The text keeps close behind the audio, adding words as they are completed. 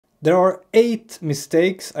There are 8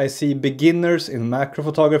 mistakes I see beginners in macro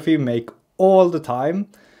photography make all the time.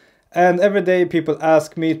 And every day people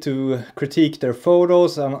ask me to critique their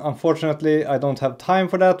photos, and unfortunately I don't have time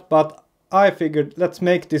for that, but I figured let's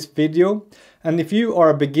make this video. And if you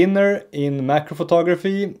are a beginner in macro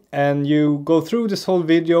photography and you go through this whole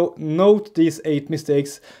video, note these 8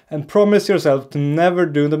 mistakes and promise yourself to never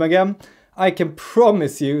do them again, I can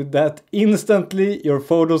promise you that instantly your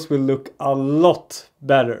photos will look a lot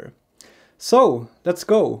better. So let's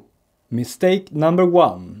go. Mistake number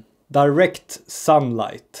 1. Direct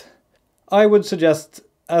sunlight. I would suggest,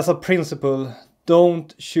 as a principle,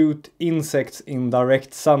 don't shoot insects in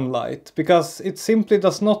direct sunlight, because it simply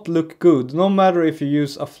does not look good, no matter if you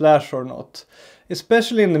use a flash or not.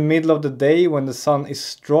 Especially in the middle of the day when the sun is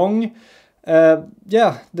strong.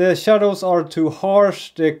 The shadows are too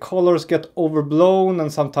harsh, the colors get overblown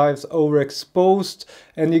and sometimes overexposed,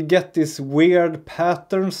 and you get these weird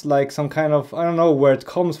patterns, like some kind of, I don't know where it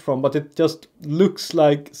comes from, but it just looks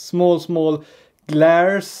like small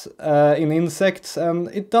glares in insects, and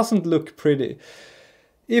it doesn't look pretty.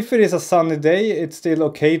 If it is a sunny day, it's still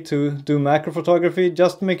okay to do macro photography.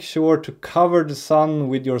 Just make sure to cover the sun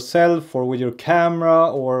with yourself or with your camera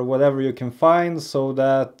or whatever you can find, so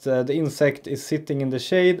that the insect is sitting in the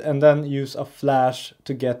shade, and then use a flash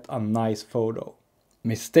to get a nice photo.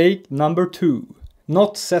 Mistake number 2.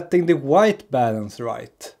 Not setting the white balance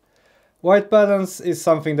right. White balance is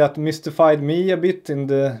something that mystified me a bit in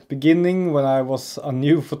the beginning when I was a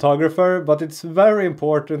new photographer, but it's very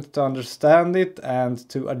important to understand it and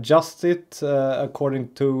to adjust it according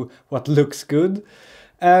to what looks good.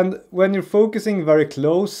 And when you're focusing very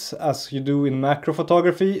close, as you do in macro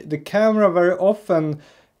photography, the camera very often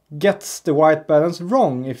gets the white balance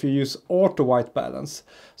wrong if you use auto white balance.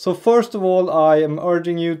 So first of all, I am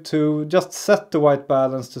urging you to just set the white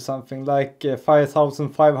balance to something like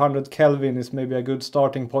 5500 Kelvin is maybe a good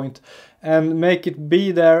starting point, and make it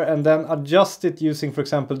be there, and then adjust it using, for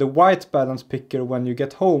example, the white balance picker when you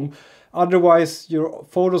get home. Otherwise your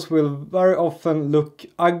photos will very often look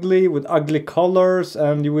ugly with ugly colors,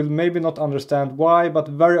 and you will maybe not understand why, but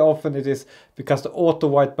very often it is because the auto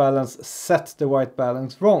white balance sets the white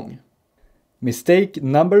balance wrong. Mistake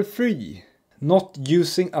number 3. Not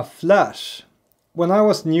using a flash. When I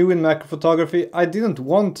was new in macro photography, I didn't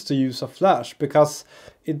want to use a flash because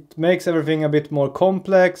it makes everything a bit more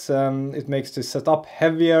complex and it makes the setup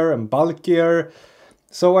heavier and bulkier.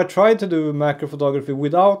 So I tried to do macro photography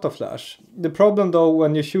without a flash. The problem though,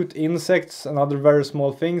 when you shoot insects and other very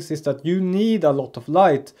small things, is that you need a lot of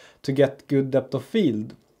light to get good depth of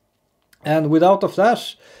field. And without a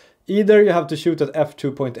flash, either you have to shoot at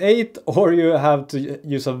f2.8 or you have to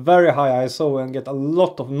use a very high ISO and get a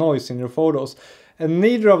lot of noise in your photos. And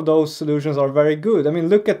neither of those solutions are very good. I mean,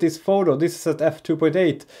 look at this photo. This is at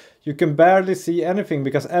f2.8. You can barely see anything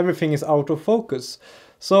because everything is out of focus.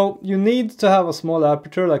 So you need to have a small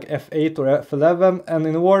aperture like f8 or f11, and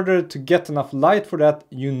in order to get enough light for that,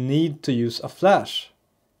 you need to use a flash.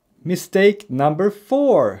 Mistake number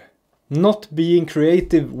 4. Not being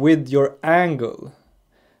creative with your angle.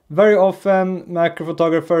 Very often macro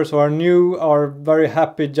photographers who are new are very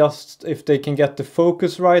happy just if they can get the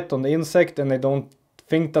focus right on the insect, and they don't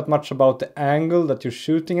think that much about the angle that you're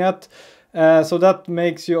shooting at. So that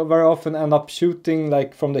makes you very often end up shooting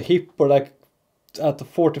like from the hip or like at a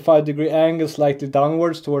 45-degree angle slightly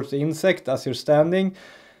downwards towards the insect as you're standing,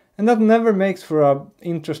 and that never makes for an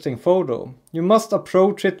interesting photo. You must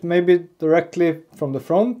approach it maybe directly from the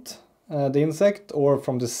front, the insect, or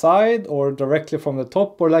from the side, or directly from the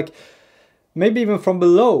top, or like maybe even from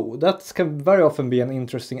below. That can very often be an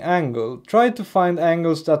interesting angle. Try to find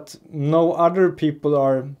angles that no other people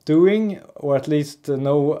are doing, or at least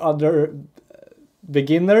no other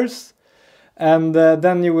beginners. And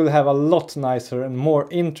then you will have a lot nicer and more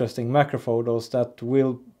interesting macro photos that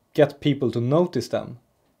will get people to notice them.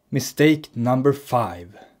 Mistake number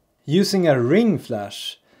 5. Using a ring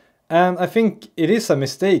flash. And I think it is a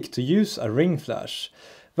mistake to use a ring flash.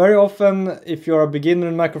 Very often, if you're a beginner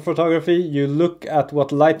in macro photography, you look at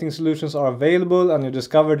what lighting solutions are available and you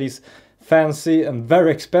discover these fancy and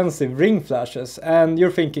very expensive ring flashes. And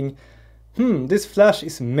you're thinking, this flash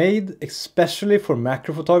is made especially for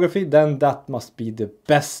macro photography, then that must be the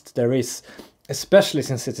best there is, especially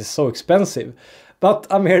since it is so expensive. But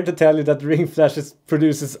I'm here to tell you that ring flashes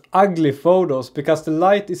produces ugly photos because the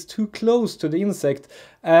light is too close to the insect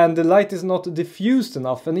and the light is not diffused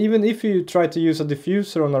enough. And even if you try to use a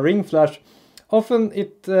diffuser on a ring flash, often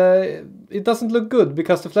it doesn't look good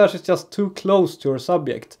because the flash is just too close to your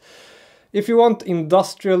subject. If you want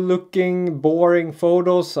industrial looking, boring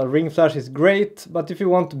photos, a ring flash is great, but if you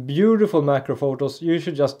want beautiful macro photos, you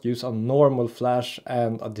should just use a normal flash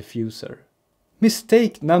and a diffuser.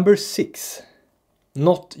 Mistake number 6.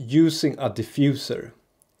 Not using a diffuser.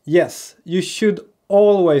 Yes, you should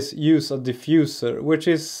always use a diffuser, which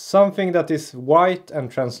is something that is white and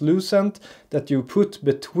translucent that you put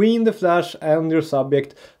between the flash and your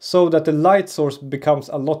subject so that the light source becomes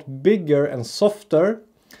a lot bigger and softer,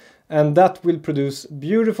 and that will produce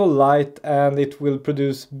beautiful light and it will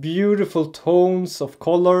produce beautiful tones of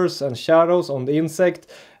colors and shadows on the insect,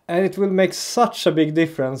 and it will make such a big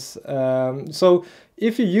difference. So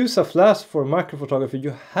if you use a flash for macro photography,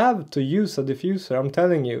 you have to use a diffuser, I'm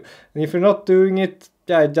telling you. And if you're not doing it,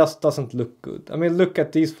 yeah, it just doesn't look good. I mean, look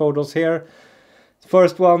at these photos here.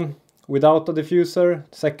 First one without a diffuser,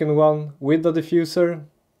 second one with a diffuser.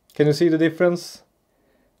 Can you see the difference?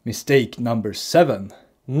 Mistake number 7.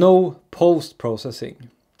 No post-processing.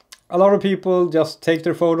 A lot of people just take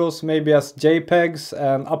their photos maybe as JPEGs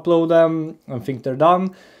and upload them and think they're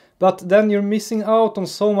done. But then you're missing out on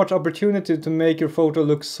so much opportunity to make your photo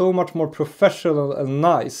look so much more professional and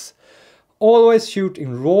nice. Always shoot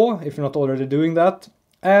in RAW if you're not already doing that.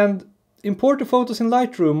 And import the photos in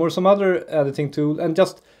Lightroom or some other editing tool and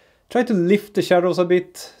just try to lift the shadows a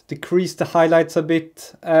bit, decrease the highlights a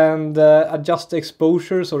bit, and adjust the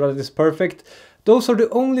exposure so that it is perfect. Those are the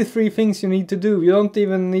only 3 things you need to do. You don't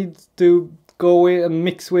even need to go in and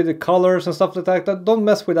mix with the colors and stuff like that. Don't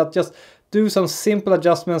mess with that. Just do some simple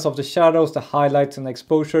adjustments of the shadows, the highlights and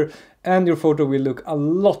exposure, and your photo will look a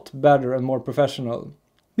lot better and more professional.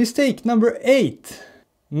 Mistake number 8.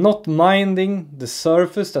 Not minding the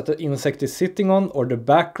surface that the insect is sitting on or the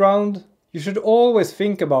background. You should always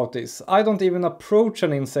think about this. I don't even approach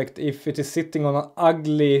an insect if it is sitting on an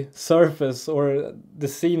ugly surface or the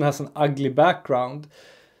scene has an ugly background.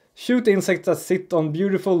 Shoot insects that sit on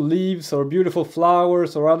beautiful leaves or beautiful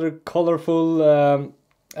flowers or other colorful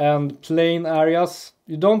and plain areas.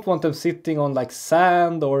 You don't want them sitting on like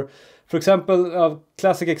sand, or for example, a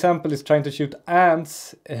classic example is trying to shoot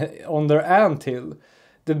ants on their anthill.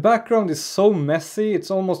 The background is so messy,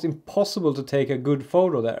 it's almost impossible to take a good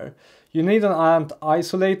photo there. You need an ant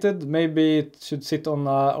isolated, maybe it should sit on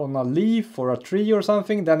a leaf or a tree or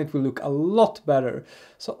something, then it will look a lot better.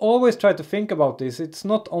 So always try to think about this. It's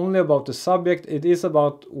not only about the subject, it is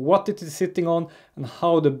about what it is sitting on and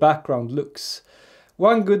how the background looks.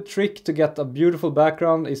 One good trick to get a beautiful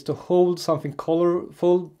background is to hold something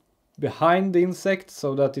colorful behind the insect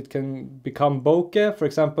so that it can become bokeh. For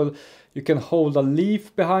example, you can hold a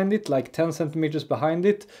leaf behind it, like 10 centimeters behind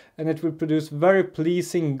it, and it will produce very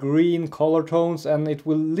pleasing green color tones and it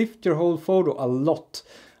will lift your whole photo a lot.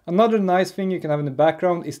 Another nice thing you can have in the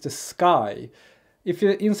background is the sky. If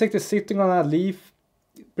your insect is sitting on a leaf,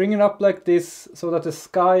 bring it up like this so that the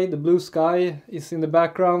sky, the blue sky, is in the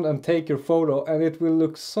background, and take your photo, and it will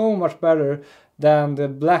look so much better than the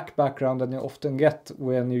black background that you often get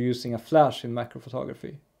when you're using a flash in macro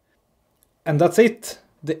photography. And that's it.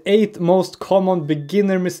 The 8 most common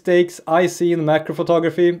beginner mistakes I see in macro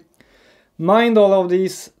photography. Mind all of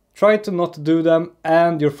these, try to not do them,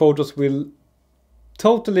 and your photos will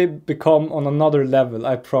totally become on another level,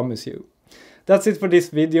 I promise you. That's it for this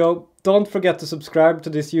video. Don't forget to subscribe to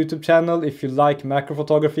this YouTube channel if you like macro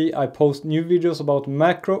photography. I post new videos about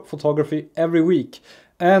macro photography every week.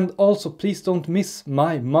 And also please don't miss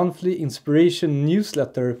my monthly inspiration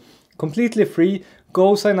newsletter. Completely free.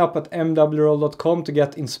 Go sign up at mwroll.com to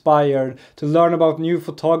get inspired, to learn about new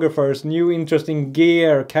photographers, new interesting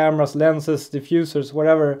gear, cameras, lenses, diffusers,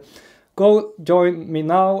 whatever. Go join me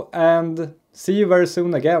now and see you very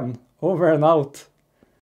soon again. Over and out.